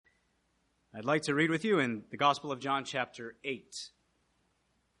I'd like to read with you in the Gospel of John, chapter 8.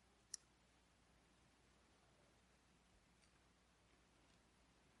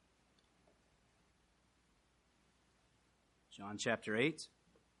 John chapter 8.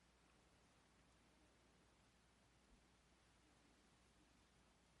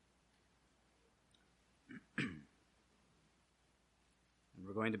 And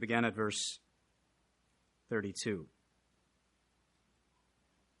we're going to begin at verse 32.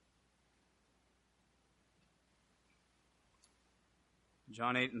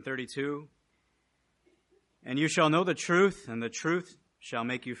 John 8 and 32. And you shall know the truth, and the truth shall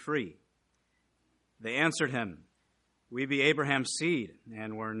make you free. They answered him, We be Abraham's seed,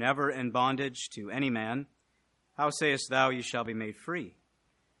 and were never in bondage to any man. How sayest thou, ye shall be made free?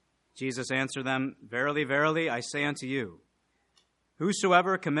 Jesus answered them, Verily, verily, I say unto you,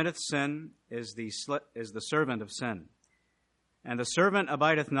 whosoever committeth sin is the servant of sin. And the servant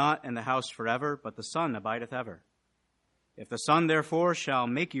abideth not in the house forever, but the Son abideth ever. If the Son therefore shall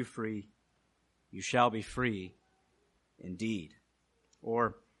make you free, you shall be free indeed.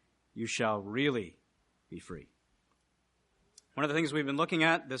 Or you shall really be free. One of the things we've been looking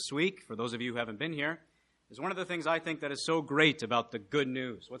at this week, for those of you who haven't been here, is one of the things I think that is so great about the good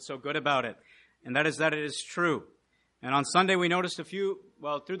news. What's so good about it? And that is that it is true. And on Sunday we noticed through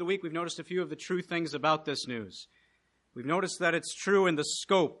the week we've noticed a few of the true things about this news. We've noticed that it's true in the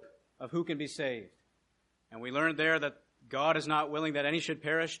scope of who can be saved. And we learned there that God is not willing that any should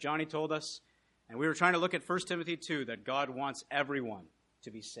perish, Johnny told us. And we were trying to look at 1 Timothy 2, that God wants everyone to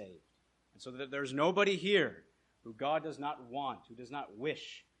be saved. And so that there's nobody here who God does not want, who does not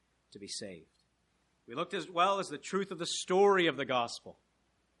wish to be saved. We looked as well as the truth of the story of the gospel.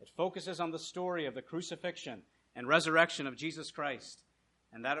 It focuses on the story of the crucifixion and resurrection of Jesus Christ,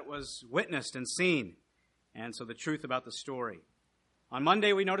 and that it was witnessed and seen, and so the truth about the story. On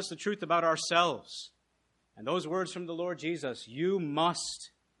Monday, we noticed the truth about ourselves. And those words from the Lord Jesus, you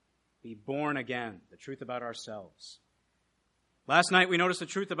must be born again, the truth about ourselves. Last night we noticed the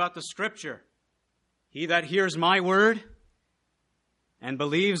truth about the Scripture. He that hears my word and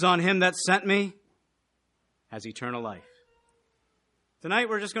believes on him that sent me has eternal life. Tonight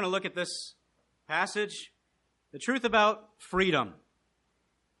we're just going to look at this passage, the truth about freedom.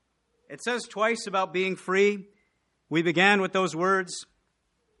 It says twice about being free. We began with those words,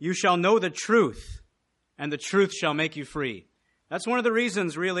 you shall know the truth, and the truth shall make you free. That's one of the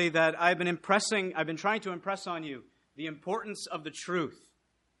reasons, really, that I've been trying to impress on you the importance of the truth.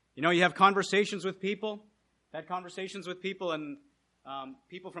 You know, you have conversations with people, and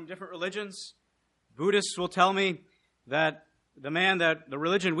people from different religions. Buddhists will tell me that the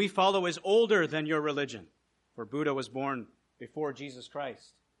religion we follow is older than your religion, for Buddha was born before Jesus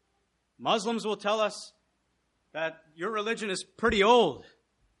Christ. Muslims will tell us that your religion is pretty old.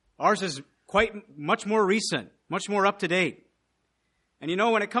 Ours is much more recent, much more up to date. And you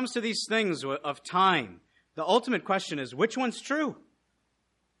know, when it comes to these things of time, the ultimate question is, which one's true?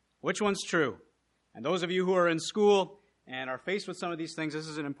 Which one's true? And those of you who are in school and are faced with some of these things, this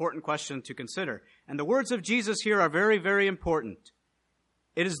is an important question to consider. And the words of Jesus here are very, very important.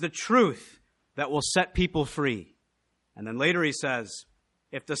 It is the truth that will set people free. And then later he says,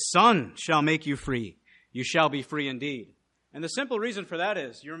 if the Son shall make you free, you shall be free indeed. And the simple reason for that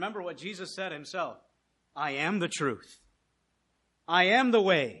is, you remember what Jesus said himself. I am the truth. I am the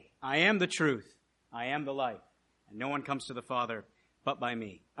way. I am the truth. I am the life. And no one comes to the Father but by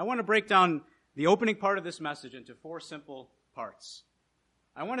me. I want to break down the opening part of this message into 4 simple parts.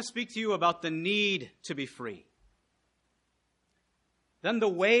 I want to speak to you about the need to be free. Then the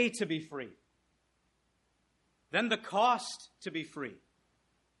way to be free. Then the cost to be free.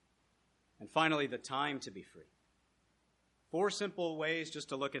 And finally, the time to be free. 4 simple ways just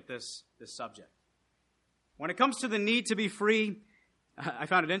to look at this subject. When it comes to the need to be free, I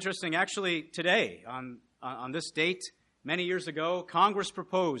found it interesting. Actually, today, on this date, many years ago, Congress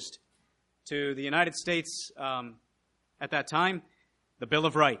proposed to the United States at that time the Bill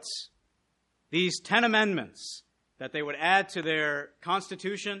of Rights. These 10 amendments that they would add to their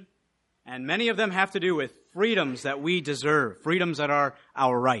Constitution, and many of them have to do with freedoms that we deserve, freedoms that are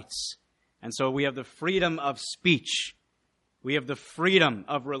our rights. And so we have the freedom of speech. We have the freedom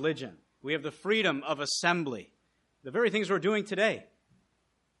of religion. We have the freedom of assembly. The very things we're doing today.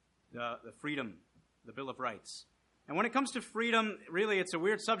 The freedom, the Bill of Rights. And when it comes to freedom, really it's a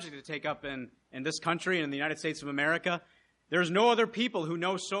weird subject to take up in this country and in the United States of America. There's no other people who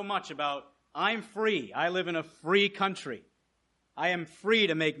know so much about, I'm free. I live in a free country. I am free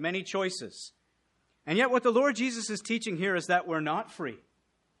to make many choices. And yet what the Lord Jesus is teaching here is that we're not free.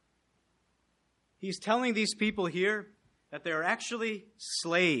 He's telling these people here that they are actually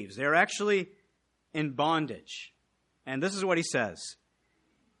slaves. They are actually in bondage. And this is what he says.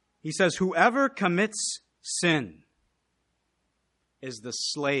 He says, whoever commits sin is the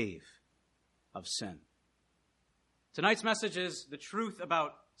slave of sin. Tonight's message is the truth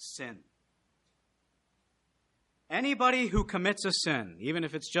about sin. Anybody who commits a sin, even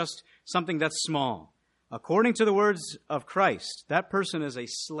if it's just something that's small, according to the words of Christ, that person is a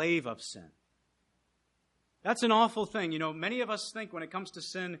slave of sin. That's an awful thing. You know, many of us think when it comes to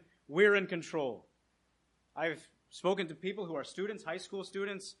sin, we're in control. I've spoken to people who are students, high school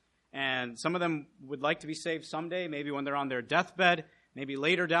students, and some of them would like to be saved someday, maybe when they're on their deathbed, maybe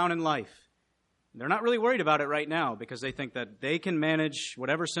later down in life. They're not really worried about it right now because they think that they can manage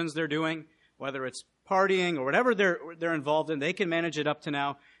whatever sins they're doing, whether it's partying or whatever they're involved in, they can manage it up to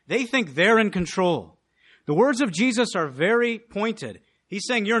now. They think they're in control. The words of Jesus are very pointed. He's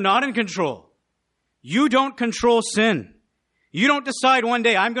saying you're not in control. You don't control sin. You don't decide one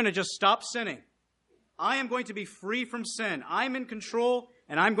day, I'm going to just stop sinning. I am going to be free from sin. I'm in control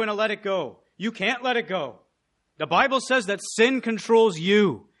and I'm going to let it go. You can't let it go. The Bible says that sin controls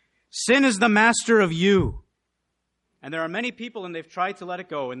you. Sin is the master of you. And there are many people, and they've tried to let it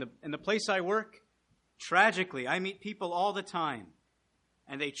go. In the place I work, tragically, I meet people all the time,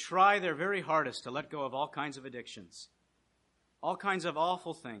 and they try their very hardest to let go of all kinds of addictions, all kinds of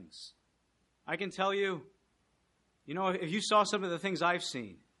awful things. I can tell you, if you saw some of the things I've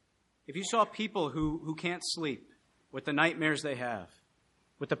seen, if you saw people who can't sleep with the nightmares they have,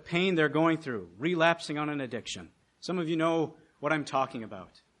 with the pain they're going through, relapsing on an addiction, some of you know what I'm talking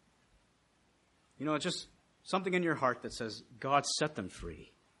about. It's just something in your heart that says, God set them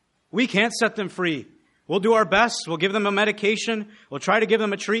free. We can't set them free. We'll do our best. We'll give them a medication. We'll try to give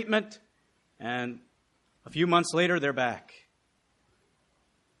them a treatment. And a few months later, they're back.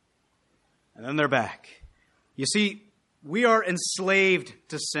 And then they're back. You see, we are enslaved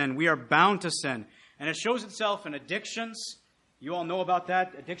to sin. We are bound to sin. And it shows itself in addictions. You all know about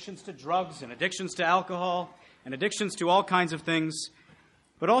that. Addictions to drugs and addictions to alcohol and addictions to all kinds of things.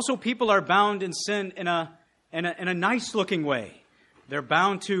 But also people are bound in sin in a nice-looking way. They're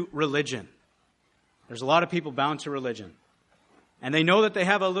bound to religion. There's a lot of people bound to religion. And they know that they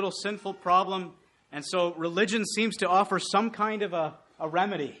have a little sinful problem, and so religion seems to offer some kind of a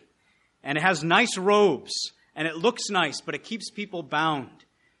remedy. And it has nice robes, and it looks nice, but it keeps people bound.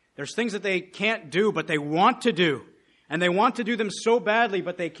 There's things that they can't do, but they want to do. And they want to do them so badly,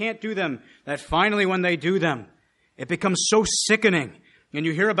 but they can't do them, that finally when they do them, it becomes so sickening. And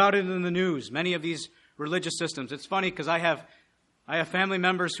you hear about it in the news, many of these religious systems. It's funny because I have family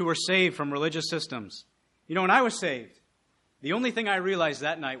members who were saved from religious systems. When I was saved, the only thing I realized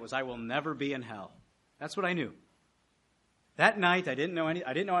that night was I will never be in hell. That's what I knew. That night, I didn't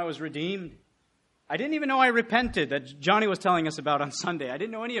know I was redeemed. I didn't even know I repented that Johnny was telling us about on Sunday. I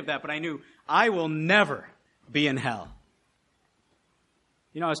didn't know any of that, but I knew I will never be in hell.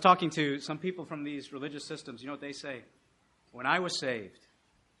 I was talking to some people from these religious systems. You know what they say? When I was saved,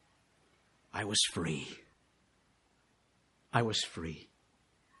 I was free. I was free.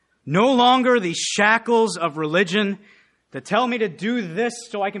 No longer the shackles of religion that tell me to do this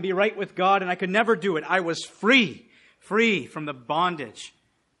so I can be right with God, and I could never do it. I was free from the bondage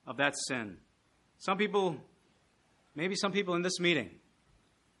of that sin. Maybe some people in this meeting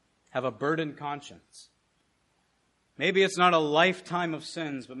have a burdened conscience. Maybe it's not a lifetime of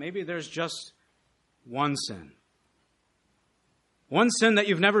sins, but maybe there's just one sin. One sin that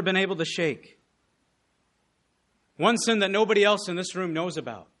you've never been able to shake. One sin that nobody else in this room knows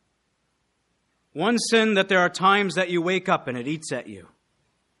about. One sin that there are times that you wake up and it eats at you.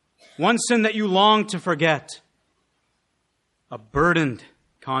 One sin that you long to forget. A burdened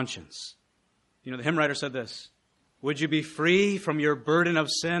conscience. The hymn writer said this: would you be free from your burden of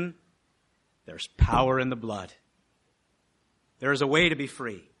sin? There's power in the blood. There is a way to be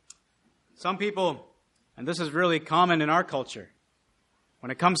free. Some people, and this is really common in our culture,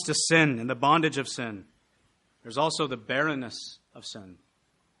 when it comes to sin and the bondage of sin, there's also the barrenness of sin.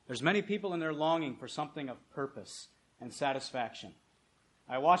 There's many people in their longing for something of purpose and satisfaction.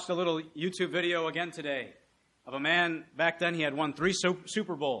 I watched a little YouTube video again today of a man, back then he had won 3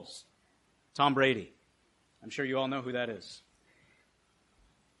 Super Bowls. Tom Brady. I'm sure you all know who that is.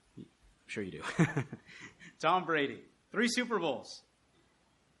 I'm sure you do. Tom Brady. 3 Super Bowls.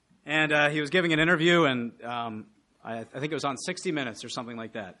 And he was giving an interview, and I think it was on 60 Minutes or something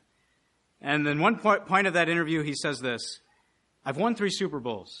like that. And then one point of that interview, he says this: I've won 3 Super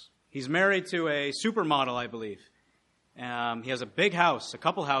Bowls. He's married to a supermodel, I believe. He has a big house, a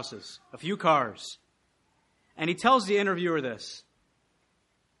couple houses, a few cars. And he tells the interviewer this: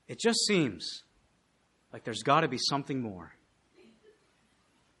 it just seems like there's got to be something more.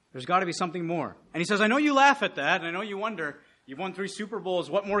 There's got to be something more. And he says, I know you laugh at that, and I know you wonder, you've won 3 Super Bowls,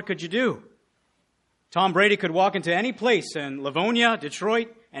 what more could you do? Tom Brady could walk into any place in Livonia, Detroit,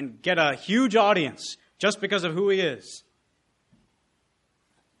 and get a huge audience just because of who he is.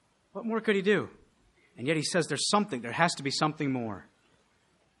 What more could he do? And yet he says there has to be something more.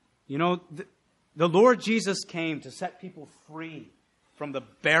 You know, the Lord Jesus came to set people free from the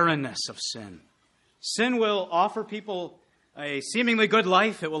barrenness of sin. Sin will offer people a seemingly good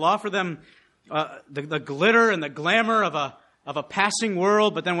life. It will offer them the glitter and the glamour of a passing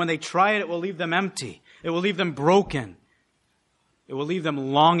world, but then when they try it, it will leave them empty. It will leave them broken. It will leave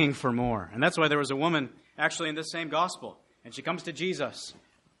them longing for more. And that's why there was a woman actually in this same gospel, and she comes to Jesus,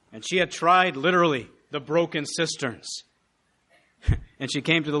 and she had tried literally the broken cisterns. And she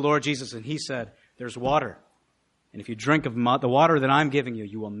came to the Lord Jesus, and he said, there's water. And if you drink of the water that I'm giving you,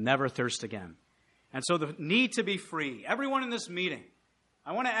 you will never thirst again. And so the need to be free. Everyone in this meeting,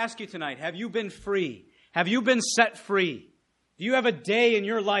 I want to ask you tonight, have you been free? Have you been set free? Do you have a day in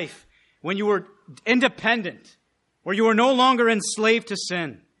your life when you were independent, where you were no longer enslaved to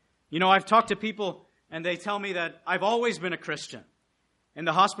sin? You know, I've talked to people, and they tell me that I've always been a Christian. In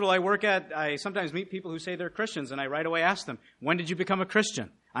the hospital I work at, I sometimes meet people who say they're Christians, and I right away ask them, when did you become a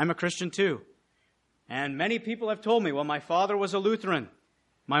Christian? I'm a Christian too. And many people have told me, well, my father was a Lutheran.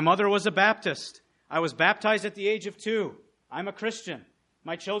 My mother was a Baptist. I was baptized at the age of 2. I'm a Christian.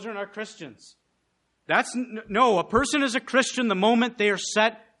 My children are Christians. No, a person is a Christian the moment they are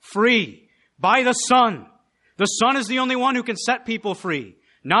set free by the Son. The Son is the only one who can set people free.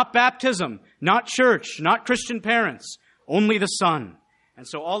 Not baptism, not church, not Christian parents, only the Son. And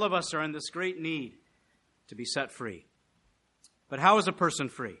so all of us are in this great need to be set free. But how is a person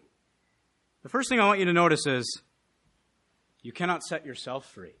free? The first thing I want you to notice is you cannot set yourself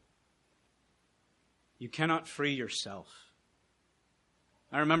free. You cannot free yourself.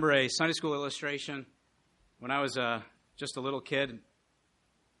 I remember a Sunday school illustration when I was just a little kid,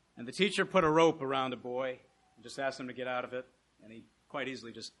 and the teacher put a rope around a boy and just asked him to get out of it, and he quite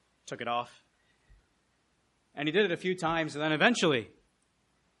easily just took it off. And he did it a few times, and then eventually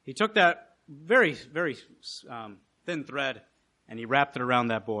he took that very, very thin thread and he wrapped it around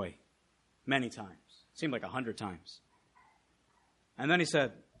that boy many times. It seemed like 100 times. And then he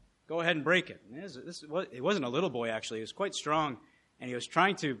said, go ahead and break it. And it wasn't a little boy, actually. He was quite strong, and he was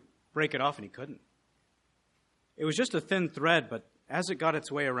trying to break it off, and he couldn't. It was just a thin thread, but as it got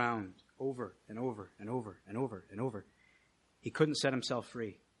its way around over and over and over and over and over, he couldn't set himself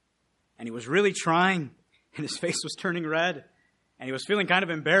free. And he was really trying, and his face was turning red, and he was feeling kind of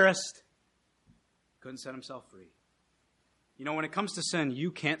embarrassed. Couldn't set himself free. You know, when it comes to sin,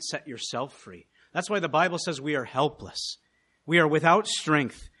 you can't set yourself free. That's why the Bible says we are helpless. We are without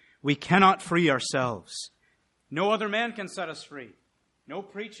strength. We cannot free ourselves. No other man can set us free. No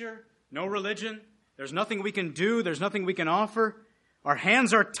preacher, no religion. There's nothing we can do. There's nothing we can offer. Our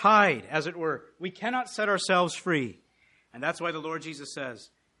hands are tied, as it were. We cannot set ourselves free. And that's why the Lord Jesus says,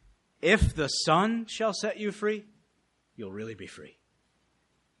 if the Son shall set you free, you'll really be free.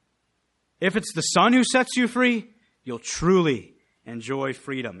 If it's the Son who sets you free, you'll truly enjoy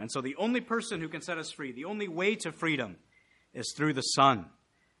freedom. And so the only person who can set us free, the only way to freedom, is through the Son,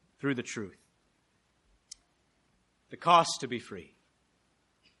 through the truth. The cost to be free.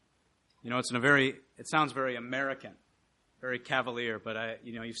 You know, it sounds very American, very cavalier, but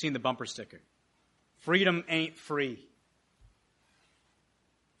you've seen the bumper sticker. Freedom ain't free.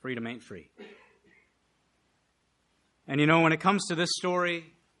 Freedom ain't free. And you know, when it comes to this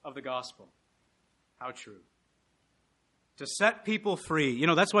story of the gospel, how true. To set people free. You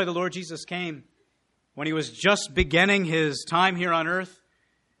know, that's why the Lord Jesus came when he was just beginning his time here on earth.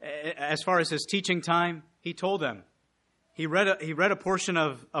 As far as his teaching time, he told them. He read a portion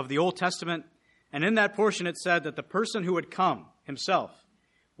of the Old Testament, and in that portion it said that the person who would come himself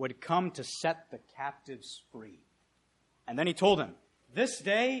would come to set the captives free. And then he told them, this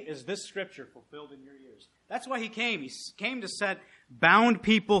day is this scripture fulfilled in your ears. That's why he came. He came to set bound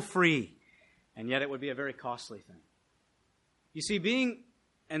people free. And yet it would be a very costly thing. You see, being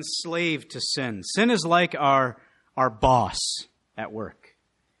enslaved to sin is like our boss at work.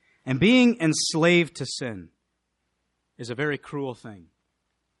 And being enslaved to sin is a very cruel thing.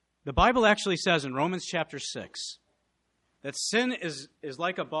 The Bible actually says in Romans chapter 6 that sin is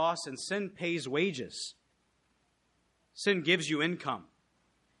like a boss, and sin pays wages. Sin gives you income.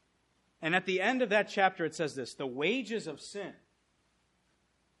 And at the end of that chapter it says this, the wages of sin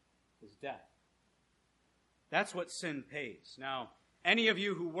is death. That's what sin pays. Now, any of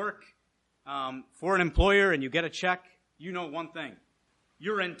you who work for an employer and you get a check, you know one thing.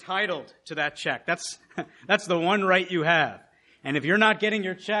 you're entitled to that check. That's the one right you have. And if you're not getting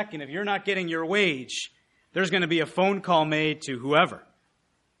your check and if you're not getting your wage, there's going to be a phone call made to whoever.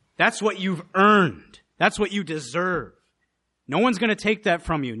 That's what you've earned. That's what you deserve. No one's going to take that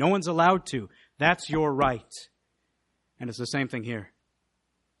from you. No one's allowed to. That's your right. And it's the same thing here.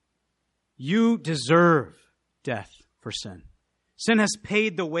 You deserve death for sin. Sin has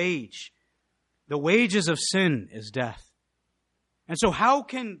paid the wage. The wages of sin is death. And so how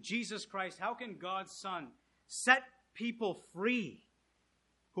can Jesus Christ, how can God's Son set people free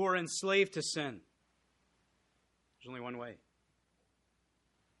who are enslaved to sin? There's only one way.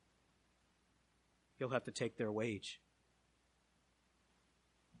 He'll have to take their wage.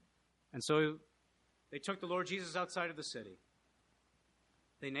 And so they took the Lord Jesus outside of the city.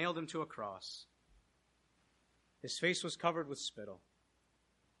 They nailed him to a cross. His face was covered with spittle.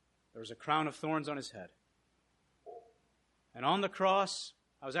 There was a crown of thorns on his head. And on the cross,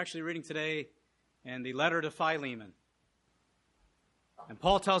 I was actually reading today in the letter to Philemon. And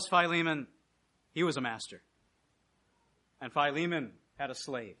Paul tells Philemon he was a master. And Philemon had a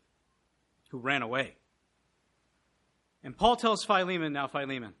slave who ran away. And Paul tells Philemon, now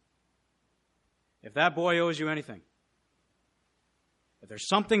Philemon, if that boy owes you anything, if there's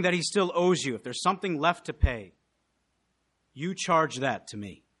something that he still owes you, if there's something left to pay, you charge that to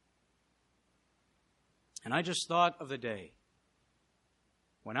me. And I just thought of the day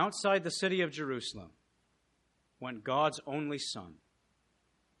when outside the city of Jerusalem went God's only Son.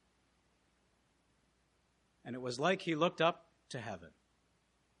 And it was like he looked up to heaven.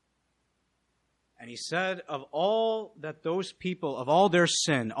 And he said, of all that those people, of all their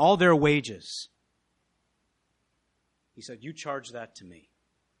sin, all their wages, he said, you charge that to me.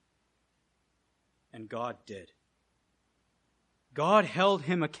 And God did. God held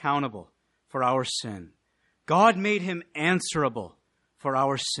him accountable for our sin. God made him answerable for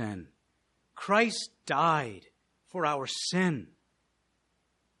our sin. Christ died for our sin.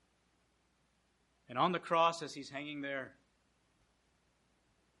 And on the cross, as he's hanging there,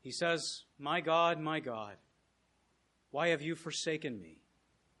 he says, my God, why have you forsaken me?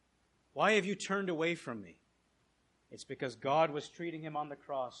 Why have you turned away from me? It's because God was treating him on the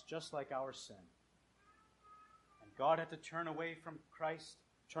cross just like our sin. And God had to turn away from Christ,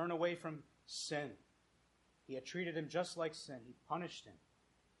 turn away from sin. He had treated him just like sin. He punished him.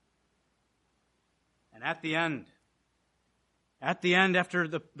 And at the end, after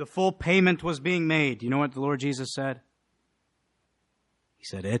the full payment was being made, you know what the Lord Jesus said? He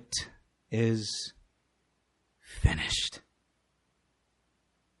said, it is finished.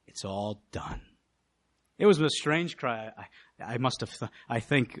 It's all done. It was a strange cry. I must have, I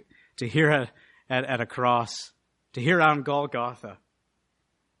think, to hear at a cross, to hear on Golgotha.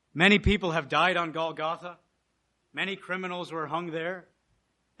 Many people have died on Golgotha. Many criminals were hung there.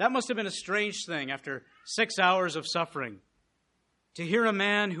 That must have been a strange thing after 6 hours of suffering. To hear a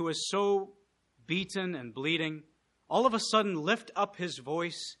man who is so beaten and bleeding all of a sudden lift up his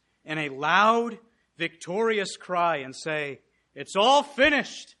voice in a loud, victorious cry and say, it's all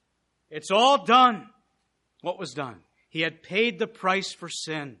finished. It's all done. What was done? He had paid the price for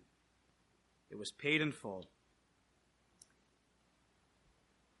sin. It was paid in full.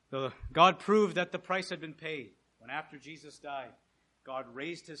 God proved that the price had been paid when after Jesus died, God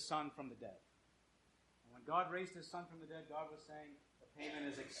raised his Son from the dead. And when God raised his Son from the dead, God was saying, the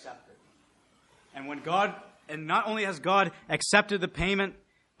payment is accepted. And not only has God accepted the payment,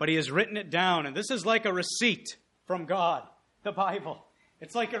 but he has written it down. And this is like a receipt from God, the Bible.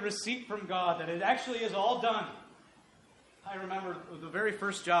 It's like a receipt from God that it actually is all done. I remember the very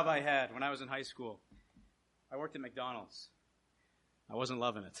first job I had when I was in high school. I worked at McDonald's. I wasn't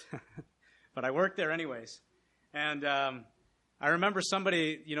loving it. But I worked there anyways. And I remember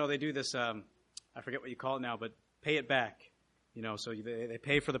somebody, they do this, I forget what you call it now, but pay it back. So they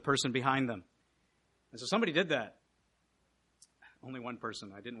pay for the person behind them. And so somebody did that. Only one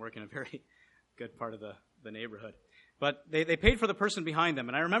person. I didn't work in a very good part of the neighborhood. But they paid for the person behind them.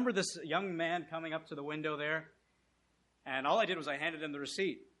 And I remember this young man coming up to the window there. And all I did was I handed him the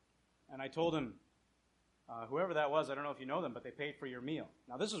receipt. And I told him, whoever that was, I don't know if you know them, but they paid for your meal.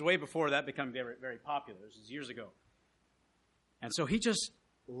 Now, this was way before that became very, very popular. This was years ago. And so he just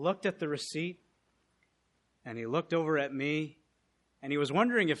looked at the receipt. And he looked over at me. And he was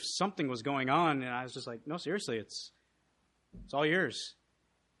wondering if something was going on. And I was just like, no, seriously, it's all yours.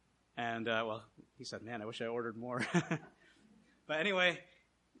 And, he said, man, I wish I ordered more. But anyway,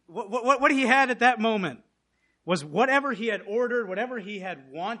 what he had at that moment was whatever he had ordered, whatever he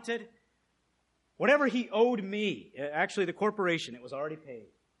had wanted, whatever he owed me, actually the corporation, it was already paid.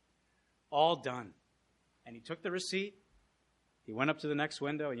 All done. And he took the receipt, He went up to the next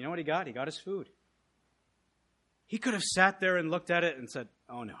window. You know what he got? He got his food. He could have sat there and looked at it and said,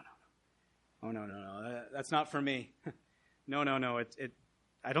 oh, no. Oh, no. That's not for me. No.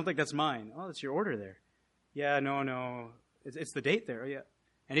 I don't think that's mine. Oh, it's your order there. Yeah, no. It's the date there. Yeah.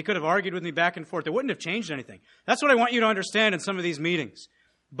 And he could have argued with me back and forth. It wouldn't have changed anything. That's what I want you to understand in some of these meetings.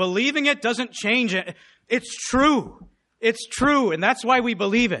 Believing it doesn't change it. It's true. It's true, and that's why we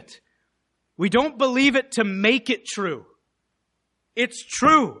believe it. We don't believe it to make it true. It's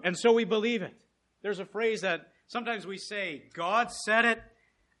true, and so we believe it. There's a phrase that sometimes we say, God said it,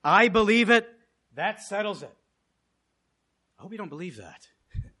 I believe it, that settles it. I hope you don't believe that.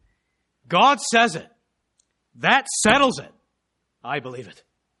 God says it, that settles it. I believe it.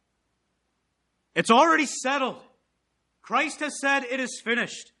 It's already settled. Christ has said it is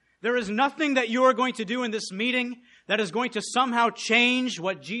finished. There is nothing that you are going to do in this meeting that is going to somehow change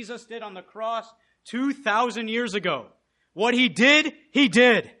what Jesus did on the cross 2,000 years ago. What He did, He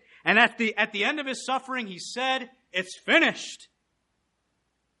did. And at the end of His suffering, He said, it's finished.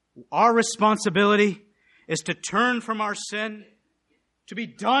 Our responsibility is to turn from our sin, to be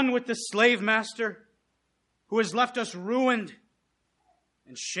done with the slave master who has left us ruined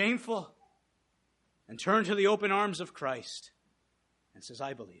and shameful, and turn to the open arms of Christ and says,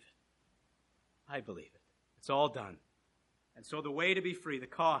 I believe it. I believe it. It's all done. And so the way to be free, the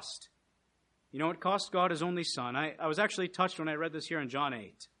cost. You know, it cost God His only Son. I was actually touched when I read this here in John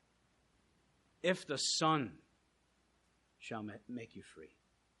 8. If the Son shall make you free.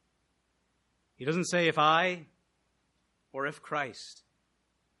 He doesn't say if I or if Christ.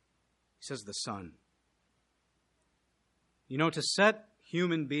 He says the Son. You know, to set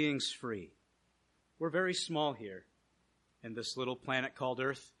human beings free, we're very small here in this little planet called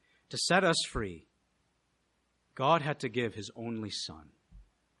Earth. To set us free, God had to give His only Son.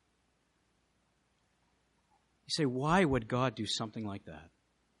 You say, why would God do something like that?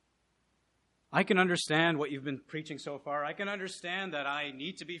 I can understand what you've been preaching so far. I can understand that I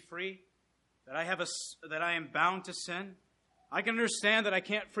need to be free, that I am bound to sin. I can understand that I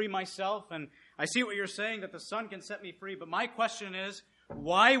can't free myself, and I see what you're saying, that the Son can set me free. But my question is,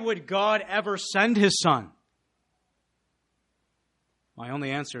 why would God ever send His Son? My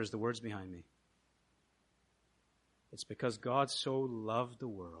only answer is the words behind me. It's because God so loved the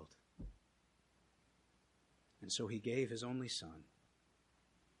world. And so He gave His only Son,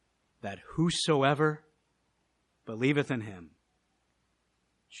 that whosoever believeth in Him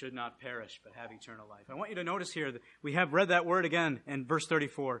should not perish, but have eternal life. I want you to notice here that we have read that word again in verse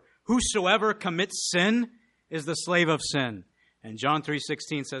 34. Whosoever commits sin is the slave of sin. And John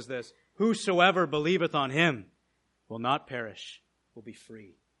 3:16 says this, whosoever believeth on Him will not perish, will be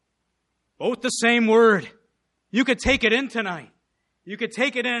free. Both the same word. You could take it in tonight. You could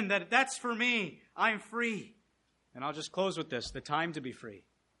take it in that that's for me. I'm free. And I'll just close with this, the time to be free.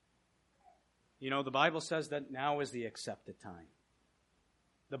 You know, the Bible says that now is the accepted time.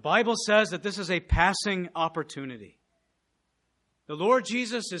 The Bible says that this is a passing opportunity. The Lord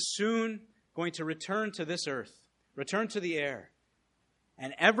Jesus is soon going to return to this earth, return to the air.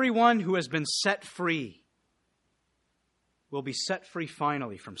 And everyone who has been set free will be set free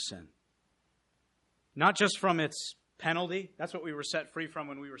finally from sin. Not just from its penalty. That's what we were set free from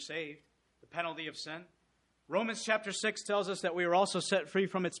when we were saved. The penalty of sin. Romans chapter 6 tells us that we are also set free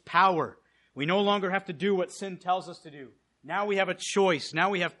from its power. We no longer have to do what sin tells us to do. Now we have a choice. Now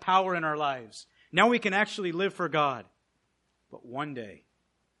we have power in our lives. Now we can actually live for God. But one day,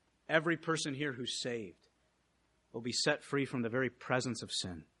 every person here who's saved will be set free from the very presence of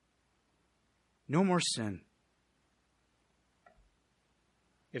sin. No more sin.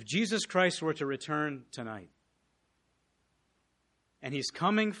 If Jesus Christ were to return tonight, and He's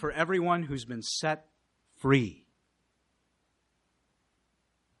coming for everyone who's been set free,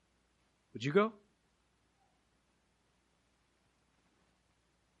 would you go?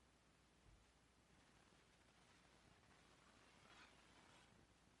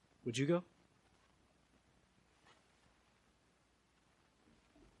 Would you go?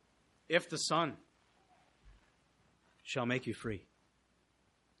 If the Son shall make you free,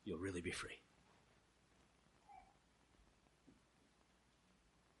 you'll really be free.